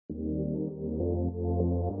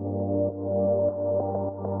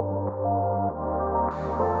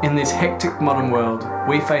In this hectic modern world,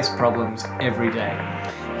 we face problems every day.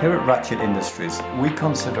 Here at Ratchet Industries, we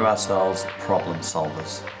consider ourselves problem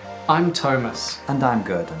solvers. I'm Thomas. And I'm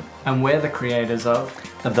Gurdon. And we're the creators of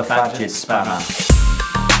the Fadget Spanner.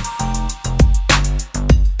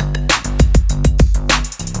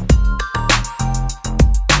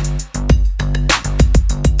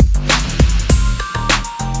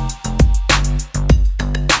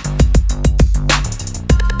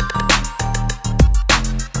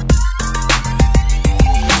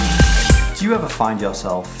 Do you ever find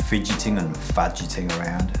yourself fidgeting and fadgeting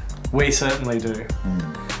around? We certainly do.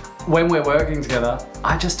 When we're working together,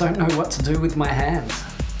 I just don't know what to do with my hands.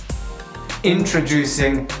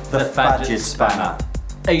 Introducing the Fadget Spanner.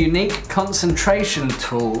 A unique concentration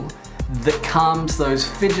tool that calms those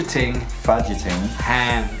fidgeting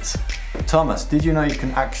hands. Thomas, did you know you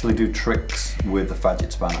can actually do tricks with the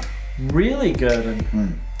Fadget Spanner? Really,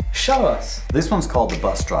 Gurdon? Show us. This one's called the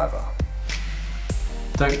bus driver.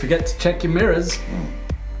 Don't forget to check your mirrors.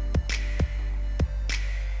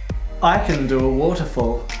 I can do a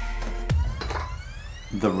waterfall.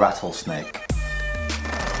 The rattlesnake.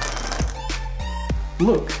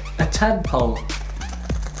 Look, a tadpole.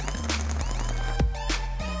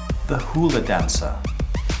 The hula dancer.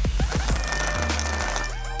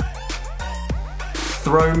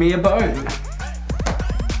 Throw me a bone.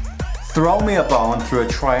 Throw me a bone through a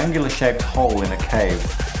triangular shaped hole in a cave.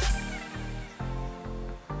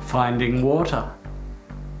 Finding water.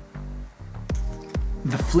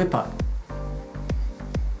 The flipper.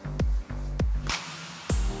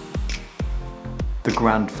 The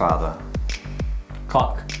grandfather.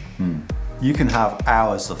 Clock. You can have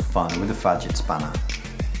hours of fun with the Fadget Spanner.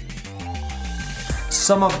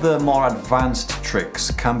 Some of the more advanced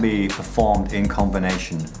tricks can be performed in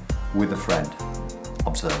combination with a friend.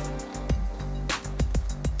 Observe.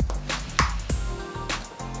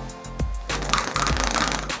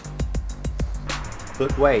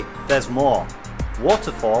 But wait, there's more.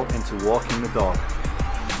 Waterfall into walking the dog.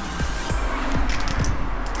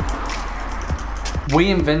 We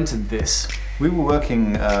invented this. We were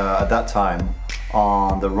working at that time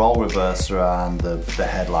on the role reverser and the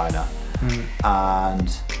headliner.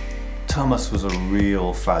 And Thomas was a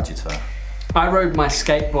real fadgeter. I rode my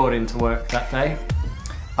skateboard into work that day.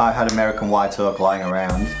 I had American White Oak lying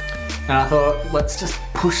around. And I thought, let's just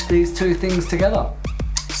push these two things together.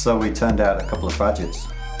 So we turned out a couple of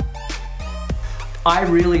fadgets. I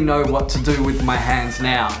really know what to do with my hands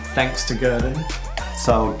now, thanks to Gurdon.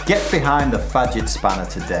 So get behind the Fadget Spanner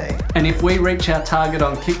today. And if we reach our target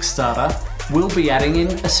on Kickstarter, we'll be adding in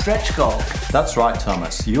a stretch goal. That's right,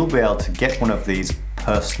 Thomas. You'll be able to get one of these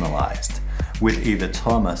personalised with either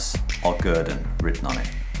Thomas or Gurdon written on it.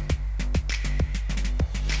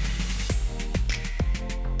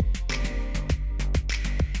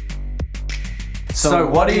 So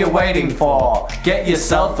what are you waiting for? Get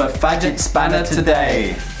yourself a Fadget Spanner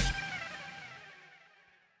today.